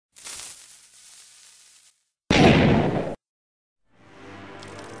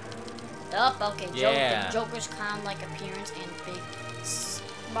up. Okay, Yeah. Joker's clown-like appearance and big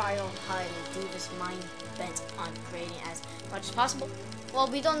smile highlight Davis' mind bent on upgrading as much as possible. Well,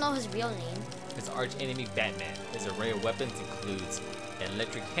 we don't know his real name. His arch enemy Batman. His array of weapons includes an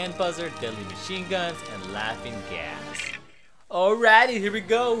electric hand buzzer, deadly machine guns, and laughing gas. Alrighty, here we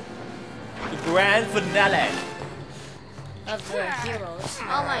go. The grand finale. Of the heroes.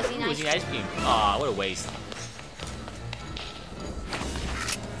 Oh my, see, Ooh, ice cream. Aw, what a waste.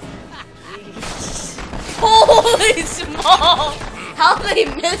 Holy small! How did they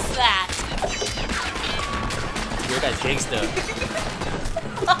miss that? You're that gangsta.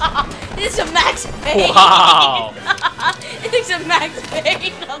 It's a Max Payne. Wow. It's a Max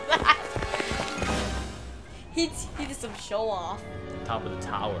Payne of that. He did some show off. Top of the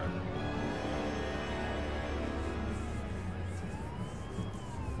tower.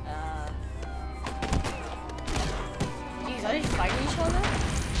 Geez, are they fighting each other?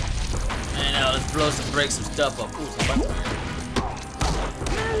 I know, let's break some stuff up. Ooh, some buttons.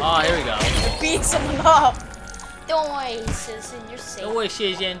 Oh, here we go. They're beating someone up. Don't worry, citizen, you're safe. Don't worry,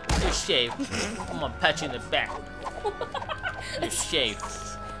 Shizen, you're safe. I'm gonna pat you in the back. You're safe.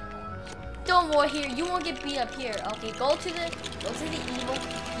 Don't worry here, you won't get beat up here. Okay, go to the evil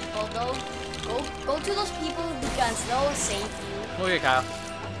people. Go to those people with the guns. They'll save you. Over here, Kyle.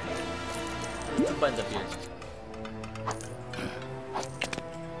 There's 2 buttons up here.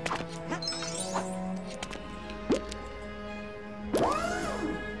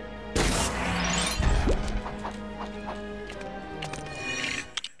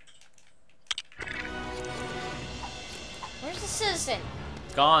 Where's the citizen?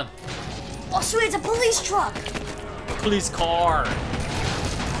 It's gone. Oh, sweet, it's a police truck. Police car.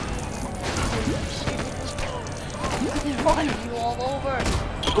 They run you all over.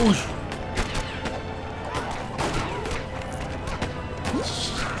 Oosh.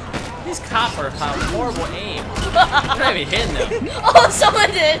 These cops are have horrible aim. You're not even hitting them. Oh,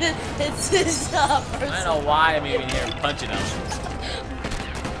 someone did. It's his person. I don't know why I'm even here punching them.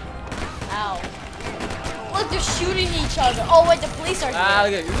 Ow. Look, they're shooting each other. Oh, wait, the police are here. Ah,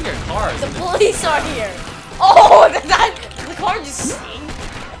 look at cars. The police are here. Oh, the car just sang.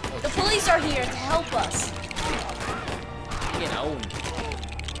 The police are here to help us. You know.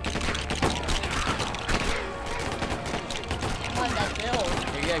 Come on, that bill.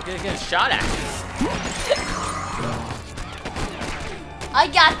 You're getting shot at. I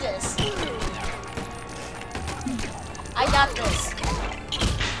got this. I got this.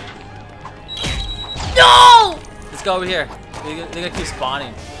 No! Let's go over here. They're gonna keep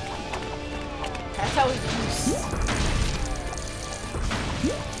spawning. That's how we use.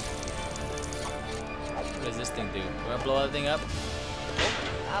 What does this thing do? You wanna blow that thing up?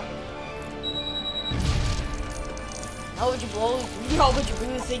 How would you blow? How would you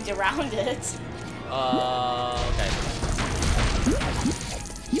move things around it? Okay.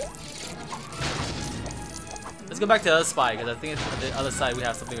 Let's go back to the other spot because I think it's on the other side we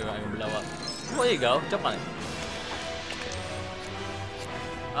have something we're gonna blow up. Well, there you go. Jump on it.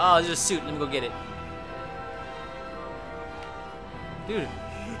 Oh, there's a suit. Let me go get it. Dude,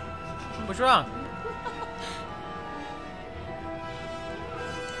 what's wrong?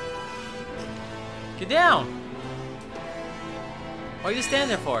 Get down. What are you just standing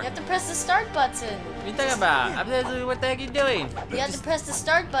there for? You have to press the start button. What are you talking about? What the heck are you doing? You have to press the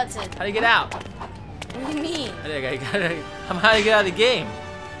start button. How do you get out? What do you mean? How do you get out of the game?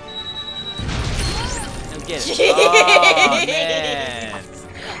 Let me get it. Oh, man.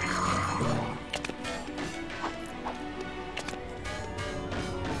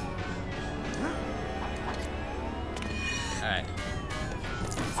 Alright.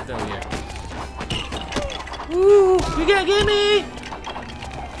 Sit over here. Woo! You can't get me!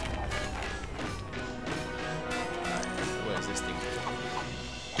 What is this thing?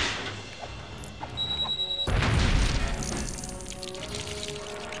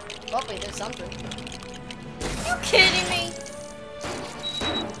 Oh, wait, there's something. You kidding me?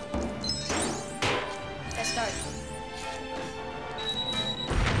 Let's start.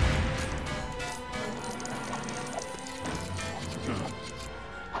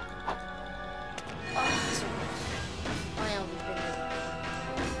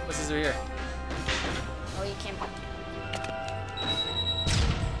 What's this over here? Oh, you can't.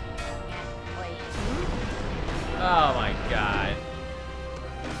 Wait. Oh my god.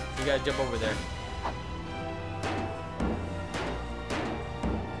 You gotta jump over there.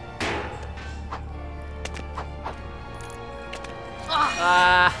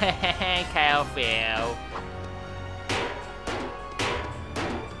 Ah, Kyle fail.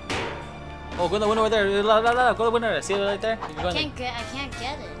 Oh, go in the window right there. Go in the window. See it right there? You I can't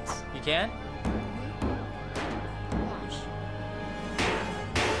get it. You You can? Gosh.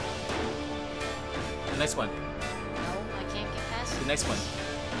 The next one. No, I can't get past The it. next one.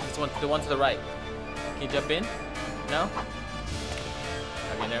 This one. The one to the right. Can you jump in? No?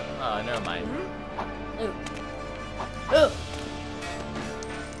 Okay, never mind. Ooh. Ooh.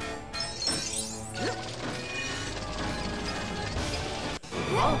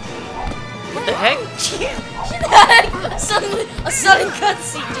 What the heck? A sudden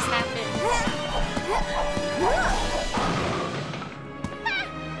cutscene just happened.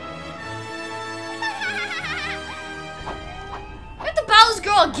 You're the Bowser's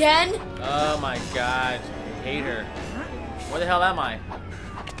girl again? Oh my god. I hate her. Where the hell am I?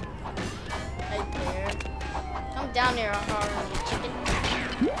 Right there. Come down there, Harley chicken.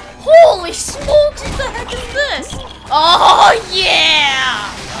 Holy smokes! What the heck is this? Oh yeah!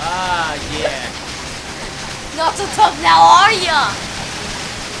 Ah, yeah. Not so tough now, are ya?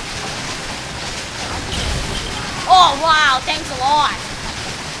 Oh wow! Thanks a lot.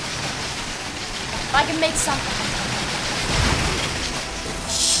 If I can make something.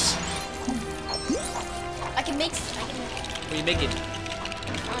 Shh. I can make. What are you making? I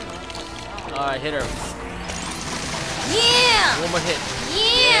don't know. Alright, hit her. Yeah! One more hit.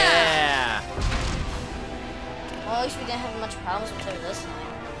 Yeah! Well, at least we didn't have much problems with her this time.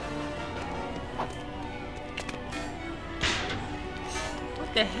 What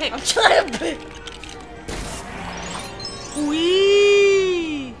the heck? I'm trying to.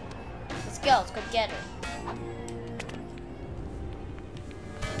 Wee! Let's go get her.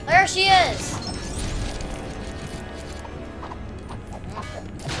 There she is!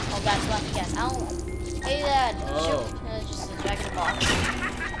 Oh, that's left, yes. Ow. Hey, Dad. Oh. Shoot. It's just a jack in the box.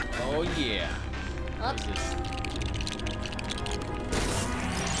 Oh yeah. Up. What is this?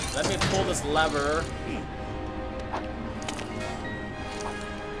 Let me pull this lever.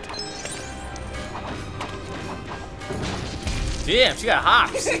 Damn, she got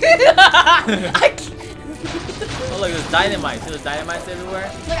hops. I can, Oh look, there's dynamite. See the dynamites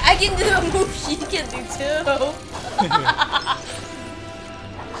everywhere? look, I can do a move she can do too.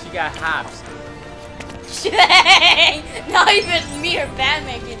 She got hops. Dang! Not even me or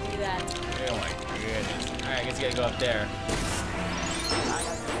Batman can do that. Oh my goodness. Alright, I guess you gotta go up there.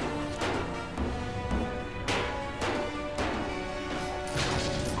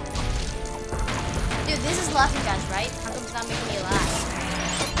 Dude, this is laughing gas, right? How come it's not making me laugh?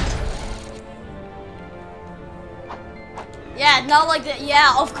 Yeah, not like that.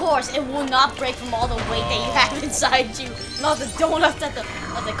 Yeah, of course, it will not break from all the weight that you have inside you. Not the donuts that the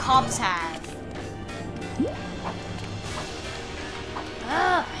cops have.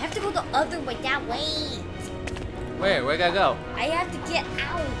 I have to go the other way. That way. Where? Where I gotta go? I have to get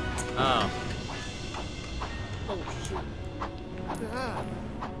out. Oh. Oh shoot. Oh,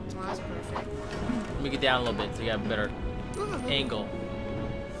 that's perfect. Let me get down a little bit so you got a better angle.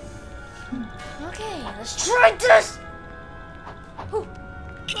 Okay, let's try this. Whew.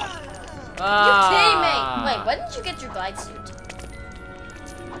 You kidding me? Wait, when did you get your glide suit?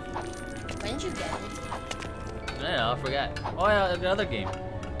 When did you get it? I don't know, I forgot. Oh yeah, the other game.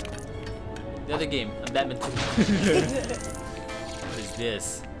 The other game. I'm Batman 2. What is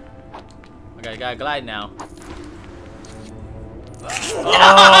this? I gotta glide now. Oh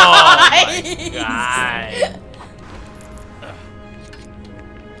my god.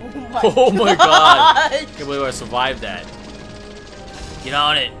 Oh my god. I can't believe I survived that. Get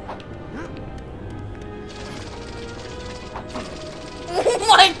on it. Oh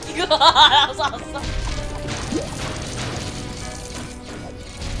my god, that was awesome.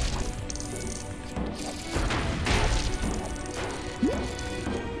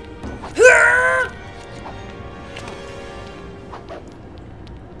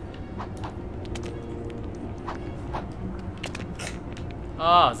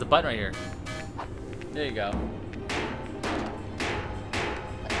 Oh, there's a button right here. There you go.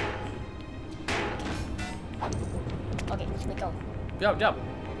 Okay, let go. Jump, jump.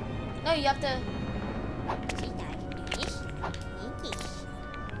 No, you have to. See, now I can do this.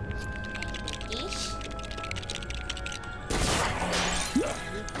 This.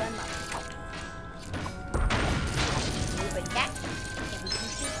 Lift them up. Move like that. And we can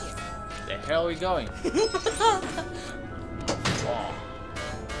shoot here. The hell are we going? Oh.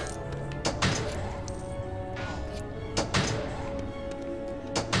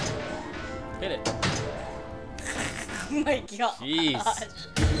 Hit it. Oh my god. Jeez.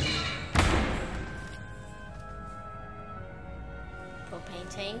 Propane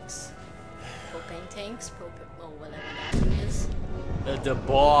tanks. Propane tanks. Oh, whatever that thing is. The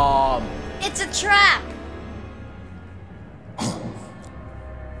bomb. It's a trap!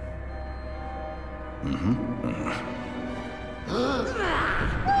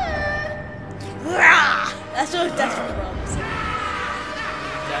 That's what the problem is.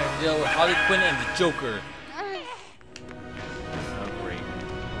 Gotta deal with Harley Quinn and the Joker. Oh, great.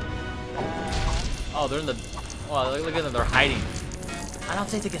 Oh, they're in the... Oh, look at them, they're hiding. I don't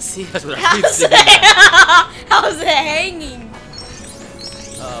think they can see us with our feet sticking out. How's it hanging?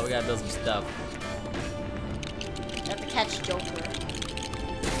 Oh, we gotta build some stuff. You have to catch Joker.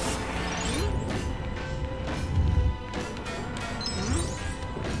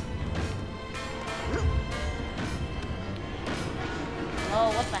 Oh,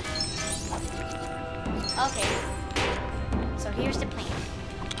 what the? Okay. So here's the plan.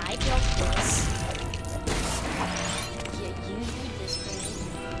 I built this. Yeah, you do this for me.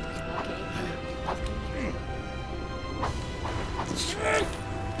 Okay.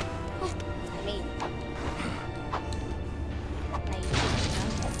 I made it.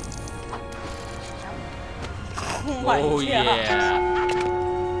 Oh my Oh, God. yeah.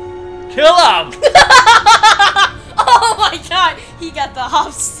 Kill him! Oh my God! He got the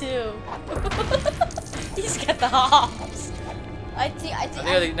hops too. He's got the hops. I think.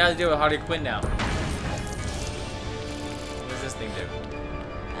 Now they deal with Harley Quinn now. What does this thing do?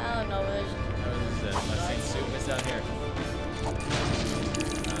 I don't know. Oh, this is it. My same suit. What's down here?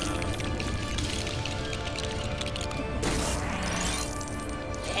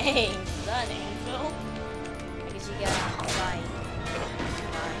 Dang, is that an anvil? I guess you gotta buy.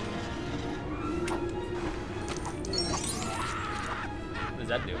 What does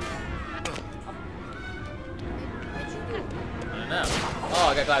that do? What'd you do? I don't know. Oh,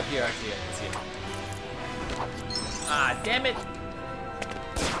 I got climb here. I see it. I see it. Ah, damn it!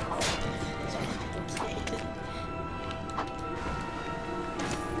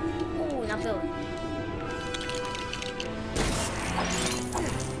 Ooh, not build.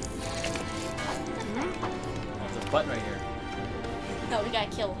 There's a button right here. No, we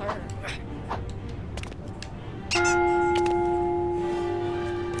gotta kill her.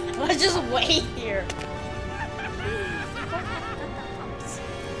 Let's just wait here.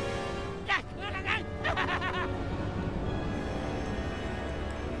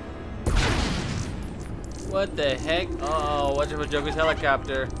 What the heck? Uh-oh, watch out for Joker's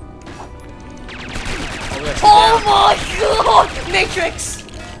helicopter. Oh my God! Matrix!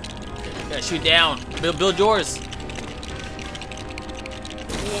 Gotta shoot down. Build yours.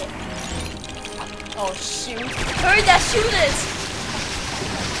 Yeah. Oh shoot. Hurry, that shoot it!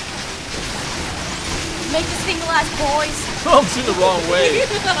 Make this thing last, boys. I'm shooting the wrong way.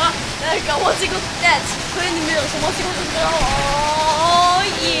 There you go. Once it goes, that's put it in the middle. So once it goes in the middle, oh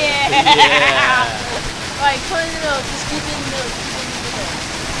yeah. Alright, put it in the middle. Just keep it in the middle. Keep it in the middle.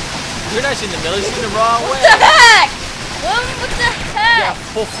 You're not shooting the middle. You're shooting the wrong way. What the heck? What the heck? Yeah,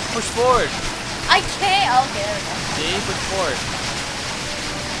 push forward. I can't. Okay, there we go. See, push forward.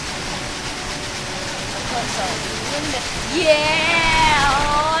 So, in the yeah.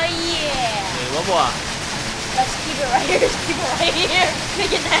 Oh yeah. Okay, one more. Let's keep it right here. Just keep it right here.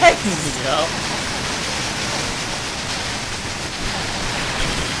 Make it next. Yup.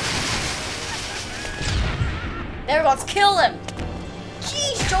 There we go. Let's kill him.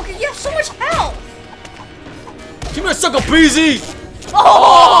 Jeez, Joker, you have so much health. Give me a sucker, peasy.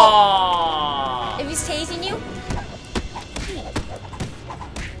 Oh! If he's tasing you.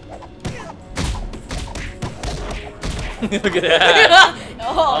 Look at that.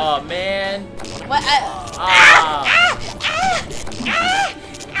 Oh. Oh man. What? Ow!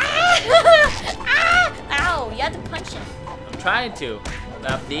 You had to punch him. I'm trying to.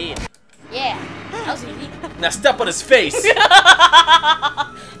 Not dead. Yeah. That was easy. Now step on his face.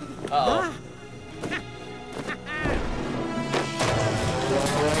 Uh-oh.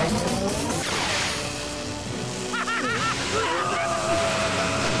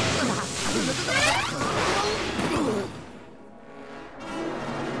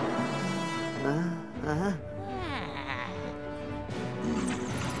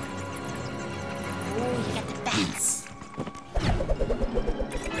 Ooh, you got the bats.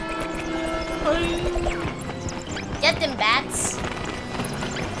 Get them bats.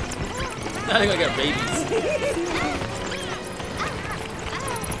 Now they're gonna get rabies.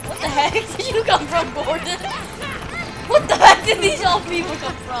 What the heck did you come from, Gordon? What the heck did these old people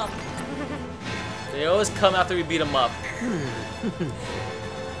come from? They always come after we beat them up.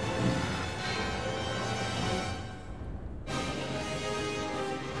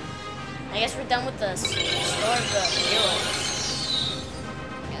 I guess we're done with the store of the heroes.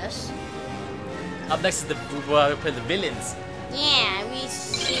 Yes. Up next is the we play the villains. Yeah, we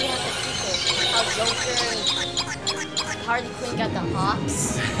see how the people, how Joker and Harley Quinn got the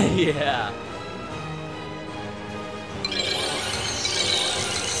hops. Yeah.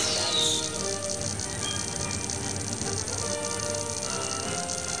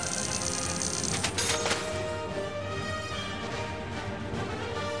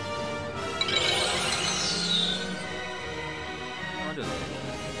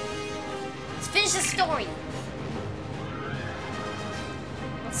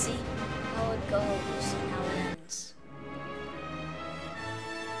 goes. Now